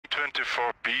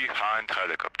Mi-24P Hind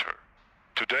helicopter.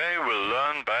 Today we'll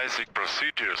learn basic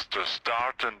procedures to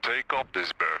start and take off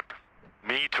this bird.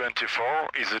 Mi-24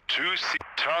 is a two-seat.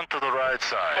 Turn to the right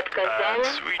side and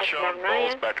switch on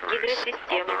both batteries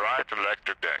on the right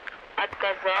electric deck.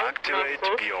 Activate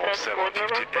your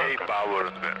 750A power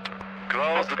inverter.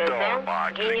 Close the door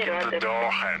by clicking the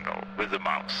door handle with the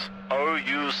mouse. Or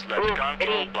use left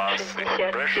control plus C.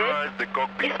 Pressurize the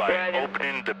cockpit by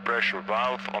opening the pressure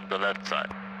valve on the left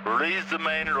side. Release the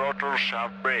main rotor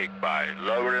shaft brake by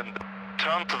lowering the...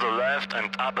 Turn to the left and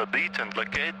up a bit and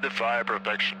locate the fire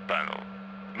protection panel.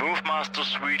 Move master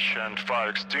switch and fire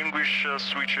extinguisher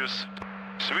switches.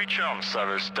 Switch on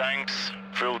service tanks,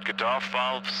 fuel get-off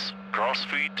valves,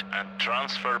 crossfeed and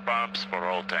transfer pumps for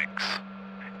all tanks.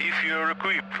 If you're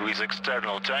equipped with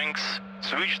external tanks,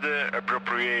 switch the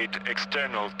appropriate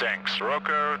external tanks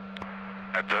rocker.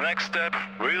 At the next step,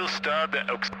 we'll start the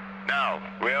Now,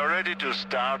 we are ready to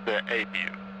start the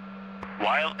APU.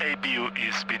 While APU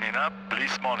is spinning up,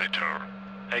 please monitor.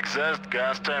 Exhaust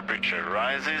gas temperature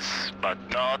rises, but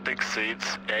not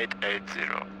exceeds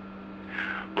 880.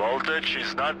 Voltage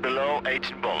is not below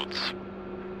 18 volts.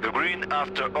 The green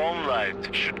after on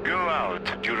light should go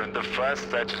out during the first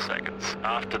 30 seconds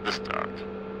after the start.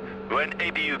 When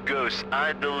APU goes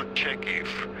idle, check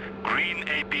if green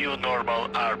APU normal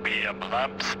RPM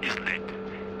lamps is lit.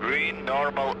 Green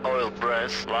normal oil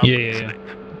press lamp is lit.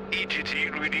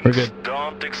 EGT readings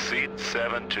don't exceed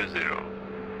 720.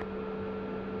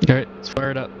 Alright, let's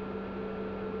fire it up.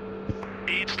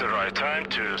 It's the right time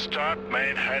to start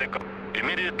main helicopter.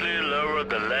 Immediately lower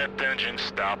the left engine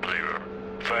stop lever.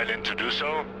 Failing to do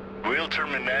so, we'll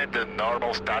terminate the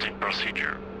normal starting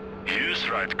procedure. Use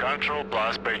right control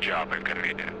plus page up if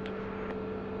convenient.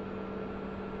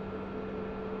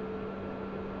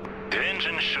 The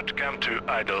engine should come to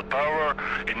idle power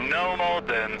in no more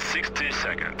than 60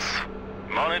 seconds.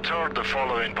 Monitor the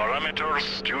following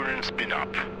parameters during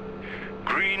spin-up.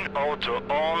 Green auto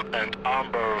on and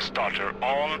amber starter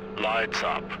on, lights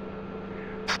up.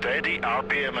 Steady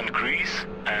RPM increase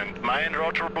and main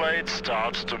rotor blade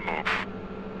starts to move.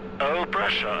 Oil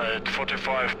pressure at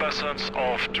 45%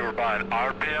 of turbine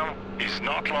RPM is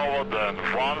not lower than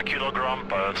 1 kg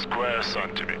per square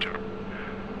centimeter.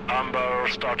 Amber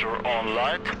starter on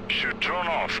light should turn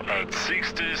off at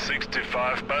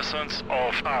 60-65%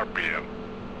 of RPM.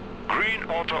 Green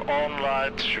auto on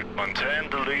light should maintain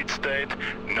the lead state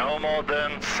no more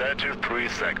than 33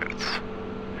 seconds.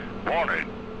 Warning.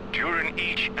 During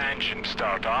each engine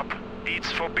startup,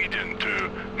 it's forbidden to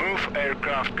move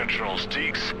aircraft control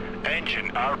sticks,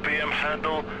 engine RPM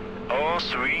handle, or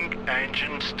swing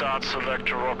engine start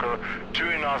selector rocker to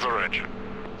another engine.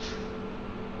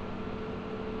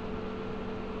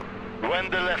 When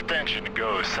the left engine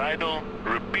goes idle,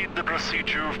 repeat the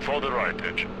procedure for the right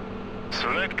engine.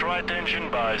 Select right engine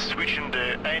by switching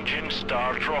the engine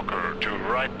start rocker to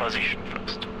right position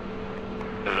first.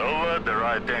 Lower the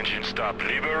right engine stop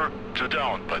lever to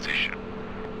down position.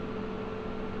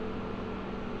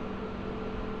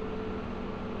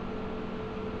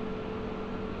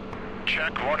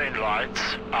 Check warning lights,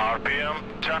 RPM,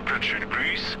 temperature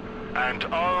increase, and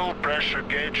oil pressure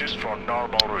gauges for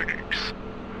normal readings.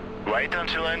 Wait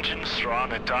until engines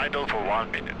run at idle for 1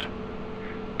 minute.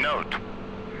 Note: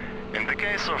 in the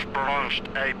case of prolonged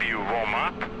APU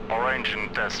warm-up or engine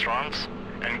test runs,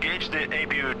 engage the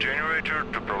APU generator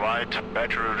to provide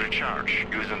battery recharge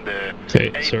using the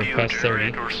APU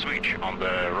generator switch on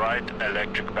the right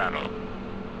electric panel.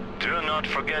 Do not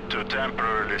forget to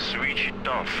temporarily switch it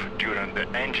off during the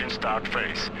engine start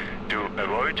phase to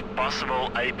avoid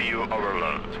possible APU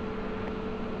overload.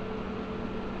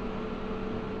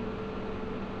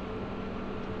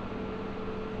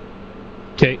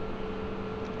 Okay.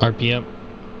 RPM.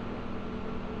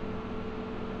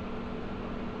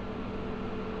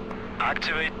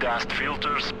 Activate dust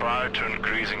filters prior to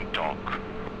increasing torque.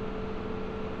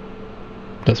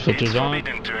 Dust filters on. It's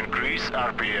forbidden to increase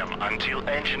RPM until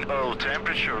engine oil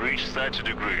temperature reaches 30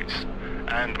 degrees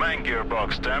and main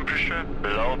gearbox temperature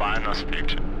below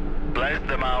 -50. Place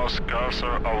the mouse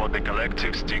cursor over the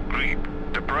collective stick grip.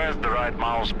 Depress the right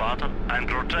mouse button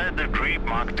and rotate the grip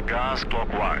marked gas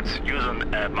clockwise using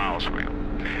a mouse wheel.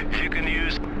 You can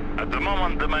use... At the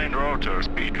moment the main rotor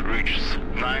speed reaches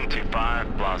 95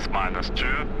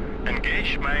 ±2,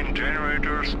 engage main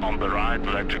generators on the right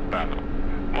electric panel.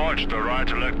 Watch the right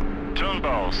electric... Turn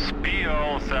both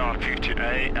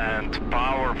PO750A and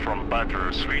power from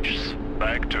battery switches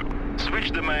back to...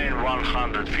 Switch the main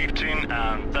 115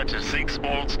 and 36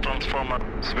 volts transformer.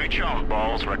 Switch on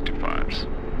both rectifiers.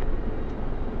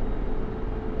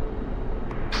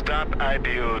 stop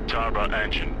APU turbo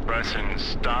engine, pressing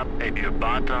stop APU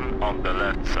button on the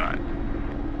left side.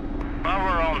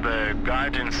 Power on the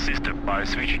guidance system by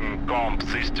switching comp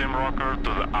system rocker to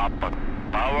the up button.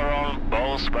 Power on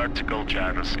both vertical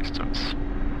gyro systems.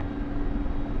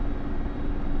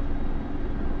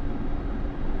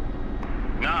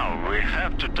 Now we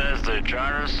have to test the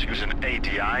gyros using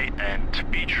ADI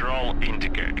and pitch roll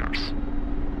indicators.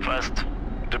 First,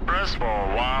 depress for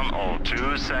 1 or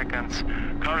 2 seconds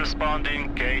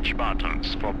corresponding cage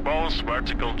buttons for both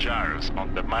vertical gyros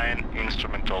on the main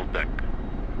instrumental deck.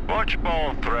 Watch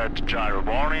both red gyro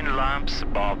warning lamps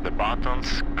above the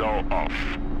buttons go off.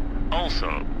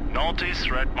 Also, notice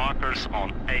red markers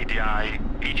on ADI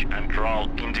pitch and roll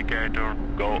indicator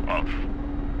go off.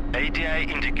 ADI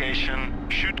indication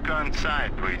should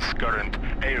coincide with current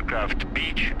aircraft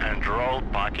pitch and roll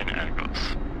parking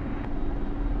angles.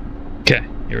 Okay,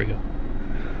 here we go.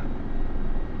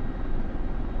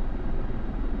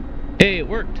 Hey, it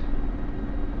worked.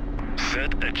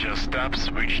 Set adjust stop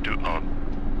switch to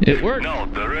on. It worked. Now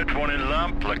the red warning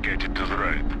lamp located to the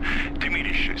right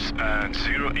diminishes and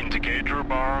zero indicator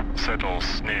bar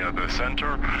settles near the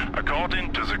center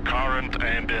according to the current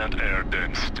ambient air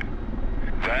density.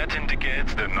 That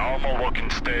indicates the normal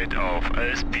working state of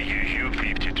SPUU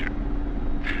 52.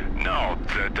 Note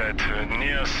that at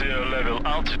near sea level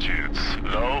altitudes,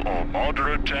 low or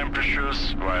moderate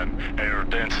temperatures, when air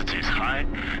density is high,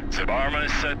 the bar may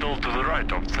settle to the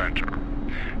right of center.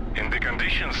 In the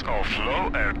conditions of low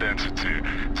air density,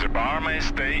 the bar may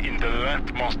stay in the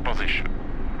leftmost position.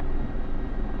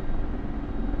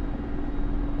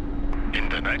 In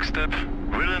the next step,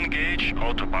 we'll engage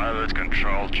autopilot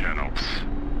control channels.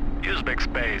 Use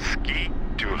backspace key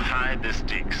to hide the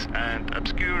sticks and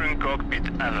obscuring cockpit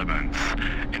elements.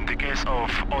 In the case of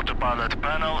autopilot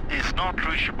panel is not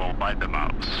reachable by the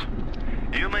mouse.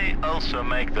 You may also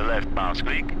make the left mouse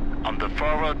click on the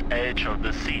forward edge of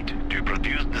the seat to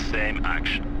produce the same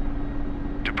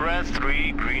action. To press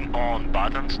 3 green on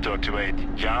buttons to activate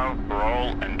yaw,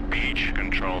 roll and pitch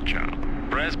control channel.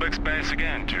 Press backspace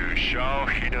again to show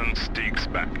hidden sticks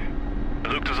back.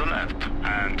 Look to the left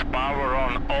and power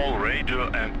on all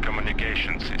radio and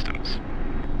communication systems.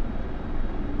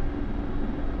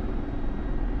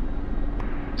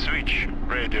 Switch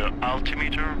radio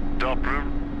altimeter, Doppler,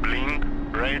 blink,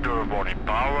 radar warning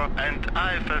power and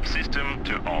IFF system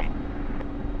to on.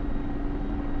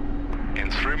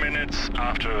 In 3 minutes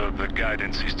after the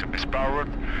guidance system is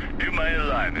powered, you may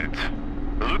align it.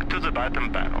 Look to the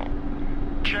bottom panel.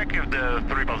 Check if the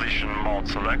 3-position mode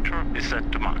selector is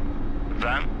set to mark.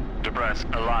 Then, depress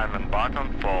alignment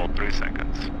button for 3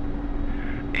 seconds.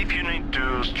 If you need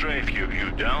to strafe your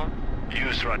view down,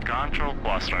 use right control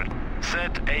plus right.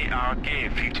 Set ARK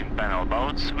 15 panel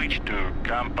mode switch to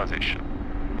cam position.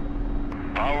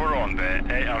 Power on the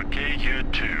ARK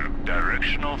U2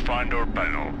 directional finder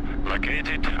panel,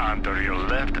 located under your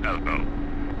left elbow.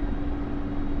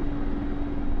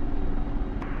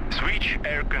 Switch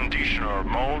air conditioner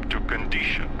mode to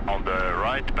condition on the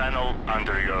right panel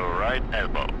under your right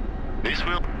elbow. This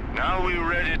will... Now we're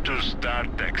ready to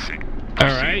start taxi.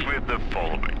 Proceed with the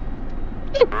following.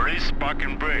 Release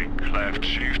parking brake, left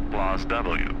shift plus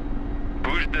W.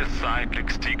 Push the cyclic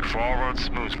stick forward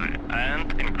smoothly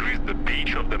and increase the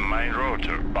pitch of the main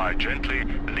rotor by gently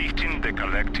lifting the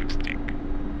collective stick.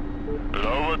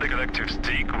 Lower the collective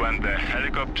stick when the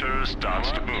helicopter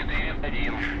starts to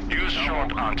move. Use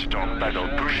short anti-torque pedal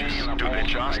pushes to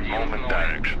adjust moment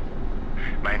direction.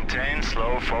 Maintain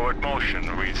slow forward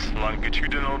motion with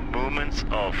longitudinal movements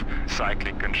of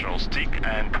cyclic control stick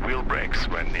and wheel brakes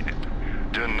when needed.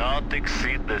 Do not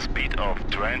exceed the speed of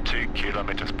 20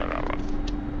 km per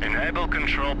hour. Enable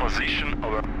control position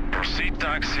over proceed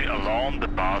taxi along the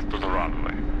path to the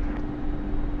runway.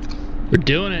 We're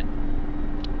doing it.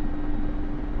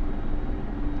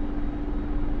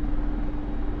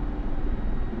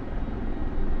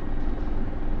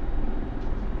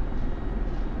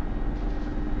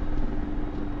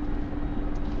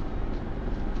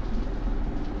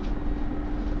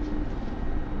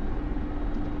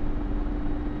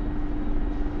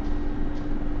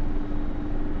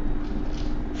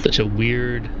 Such a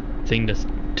weird thing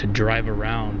to drive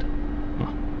around.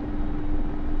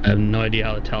 I have no idea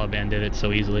how the Taliban did it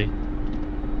so easily.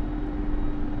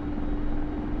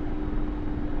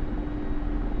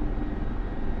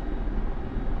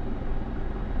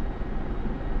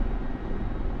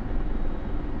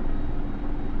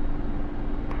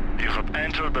 You have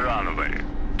entered the runway.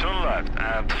 Turn left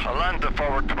and align the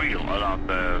forward wheel along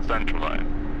the center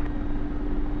line.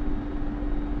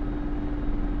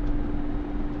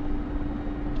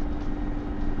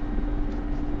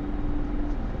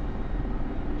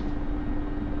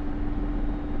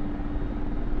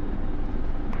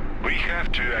 We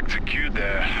have to execute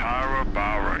the higher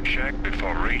power check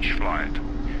before each flight.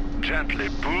 Gently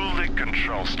pull the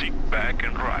control stick back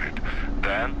and right,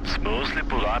 then smoothly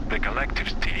pull up the collective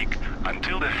stick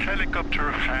until the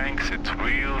helicopter hangs its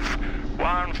wheels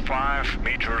 15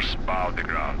 meters above the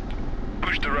ground.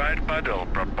 Push the right pedal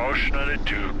proportionally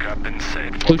to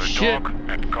compensate for the torque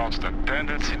and constant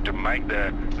tendency to make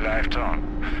the lift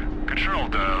on. Control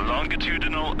the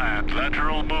longitudinal and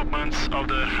lateral movements of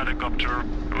the helicopter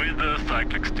with the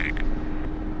cyclic stick.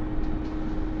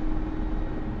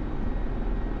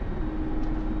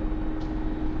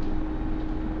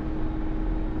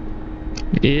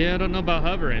 Yeah, I don't know about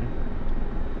hovering.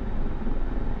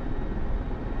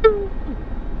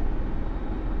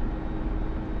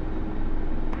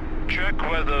 Check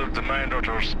whether the main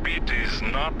rotor speed is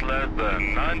not less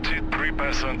than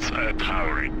 93% at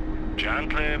hovering.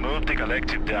 Gently move the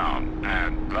collective down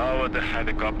and lower the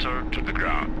helicopter to the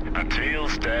ground until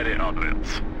steady on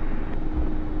wheels.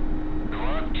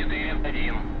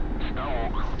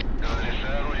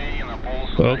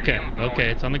 Okay,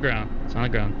 it's on the ground. It's on the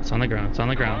ground. It's on the ground. It's on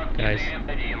the ground, guys.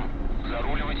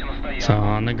 It's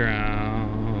on the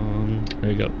ground.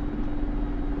 There you go.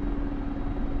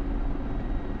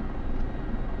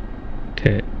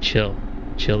 Okay, chill.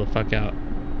 Chill the fuck out.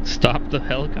 Stop the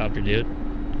helicopter, dude.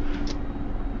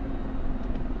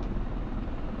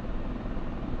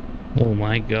 Oh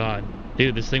my god.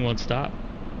 Dude, this thing won't stop.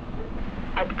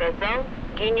 Отказал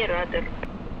генератор.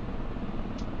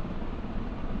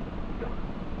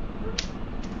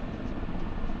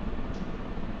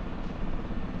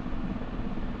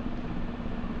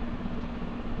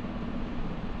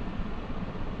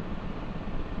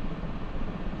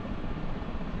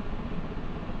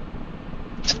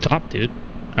 Stop, dude.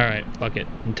 Alright, fuck it.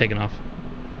 I'm taking off.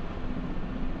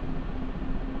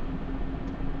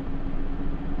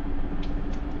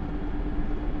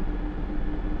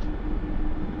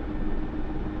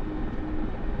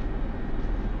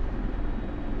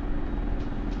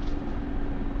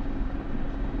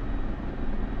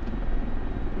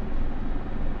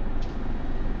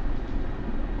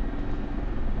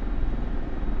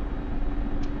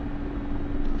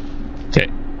 Okay.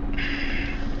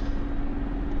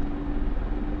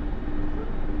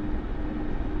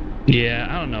 Yeah,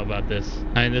 I don't know about this.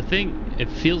 I mean, the thing, it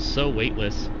feels so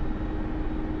weightless.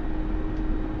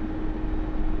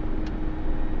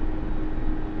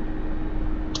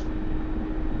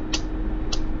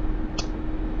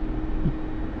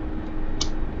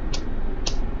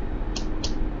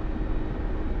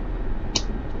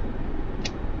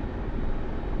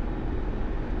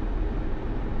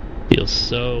 Feels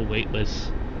so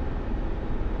weightless.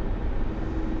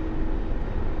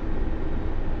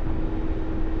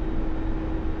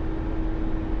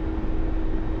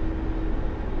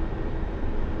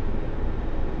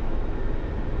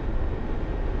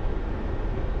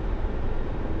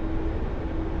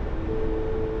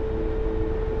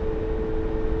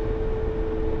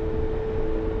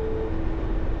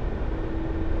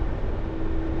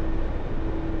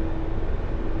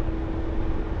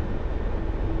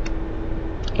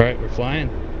 Alright, we're flying.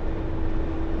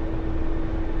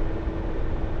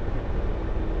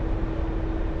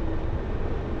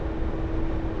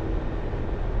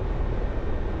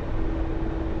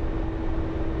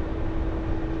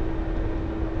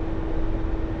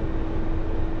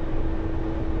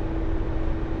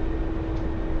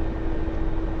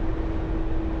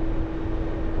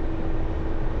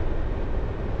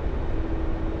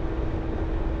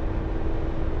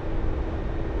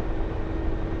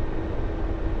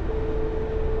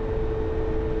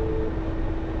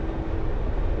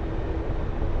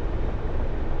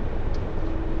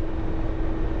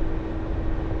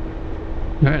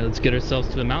 Alright, let's get ourselves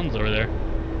to the mountains over there.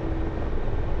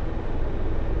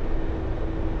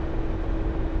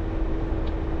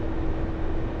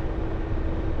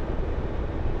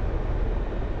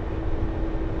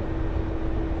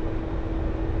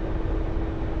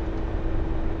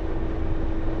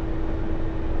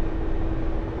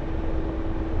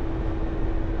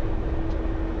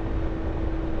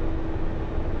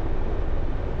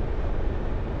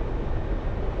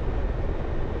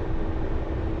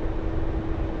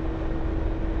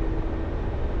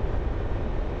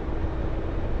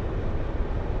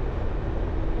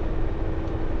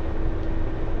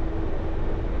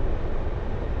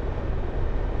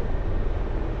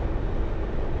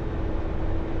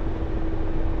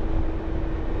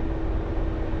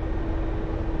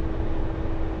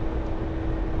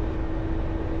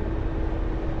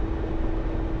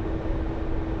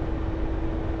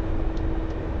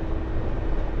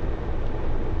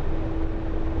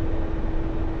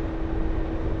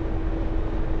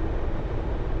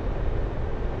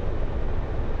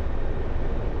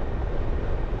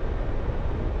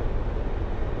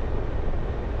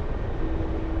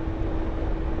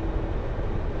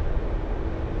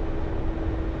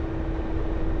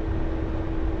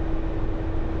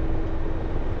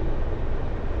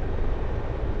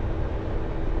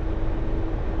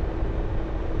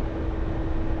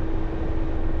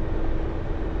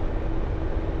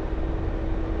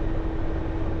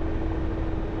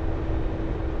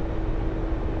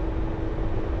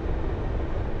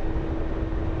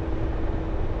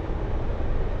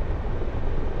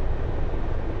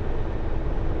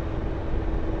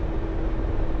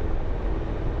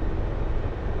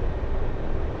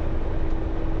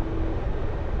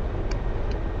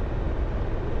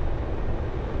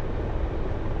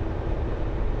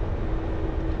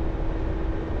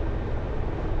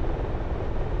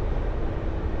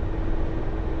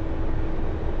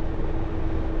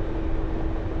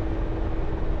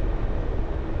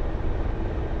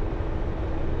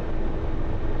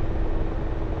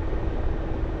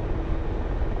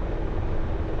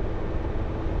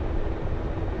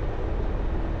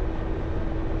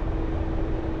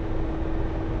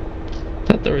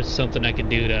 Thought there was something I could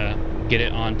do to get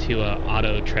it onto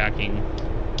auto tracking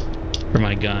for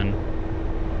my gun.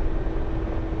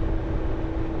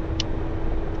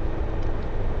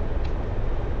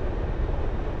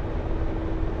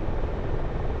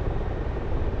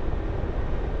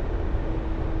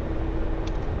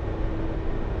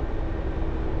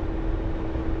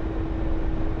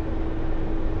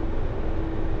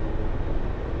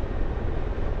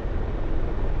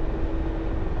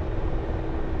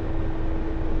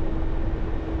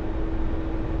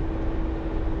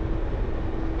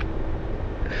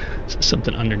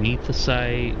 Something underneath the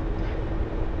site.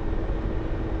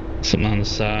 Something on the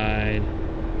side.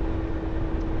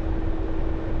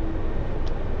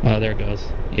 Oh, there it goes.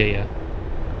 Yeah.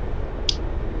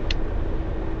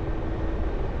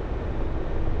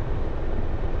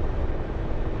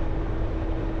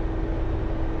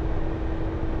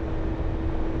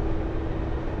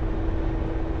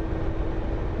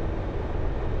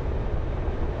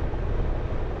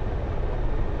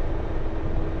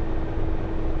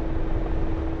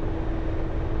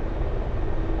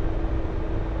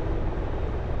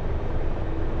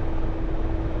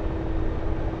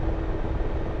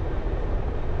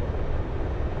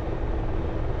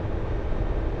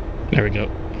 There we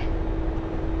go.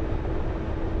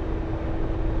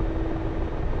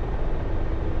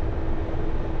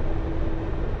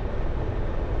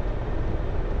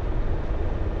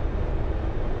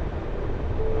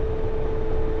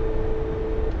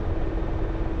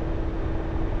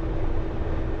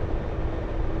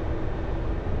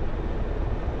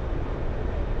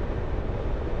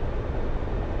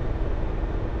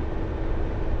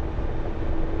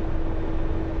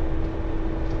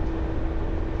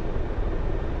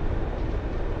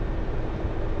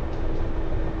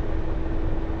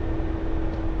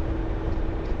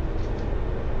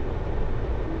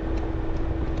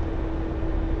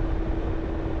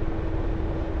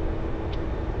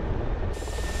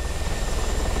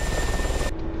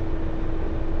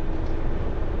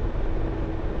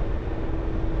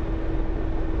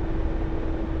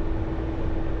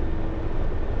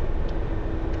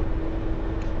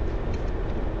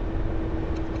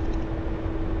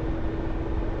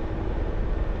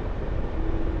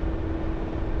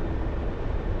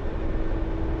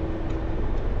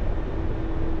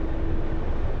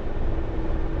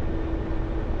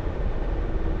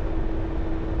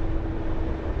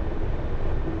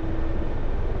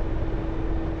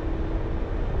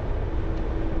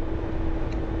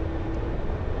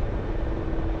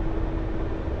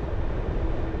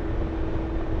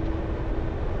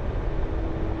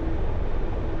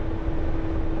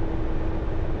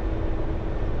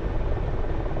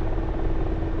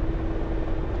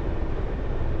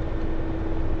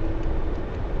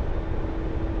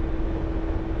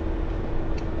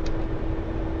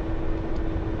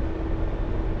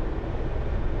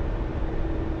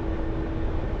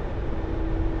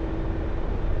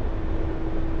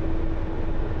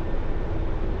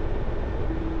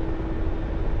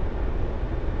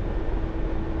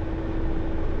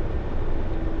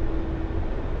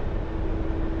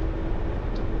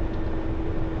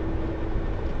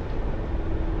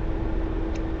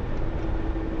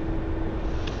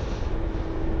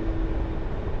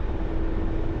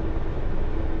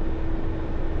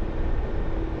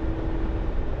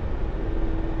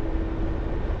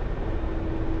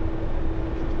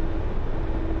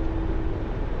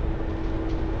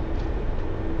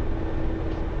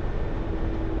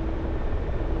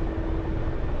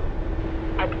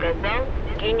 Отказал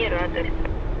генератор.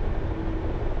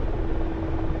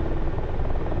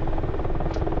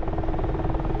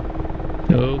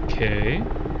 Okay.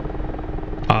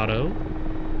 Auto.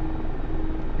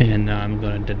 And now I'm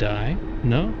going to die.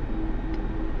 No?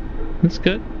 That's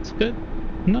good. It's good.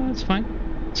 No, it's fine.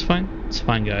 It's fine. It's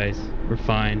fine, guys. We're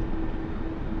fine.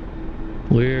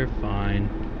 We're fine.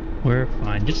 We're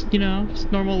fine. Just, you know,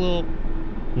 just normal little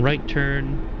right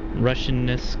turn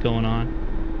Russianness going on.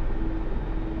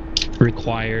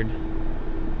 Required.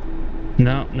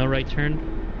 No, no right turn?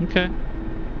 Okay.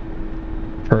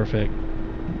 Perfect.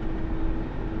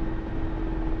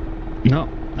 No,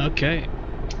 okay.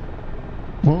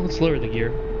 Well, let's lower the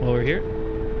gear while we're here.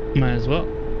 Might as well.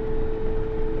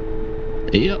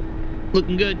 Yep,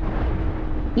 looking good.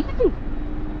 Woo!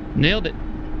 Nailed it.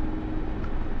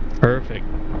 Perfect.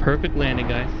 Perfect landing,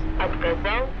 guys.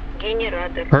 Отказал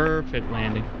генератор. Perfect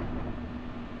landing.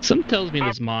 Something tells me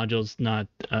this module's not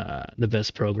the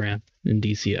best program in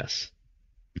DCS.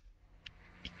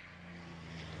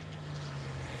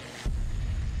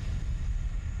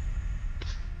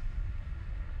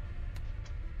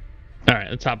 Alright,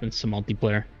 let's hop into some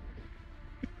multiplayer.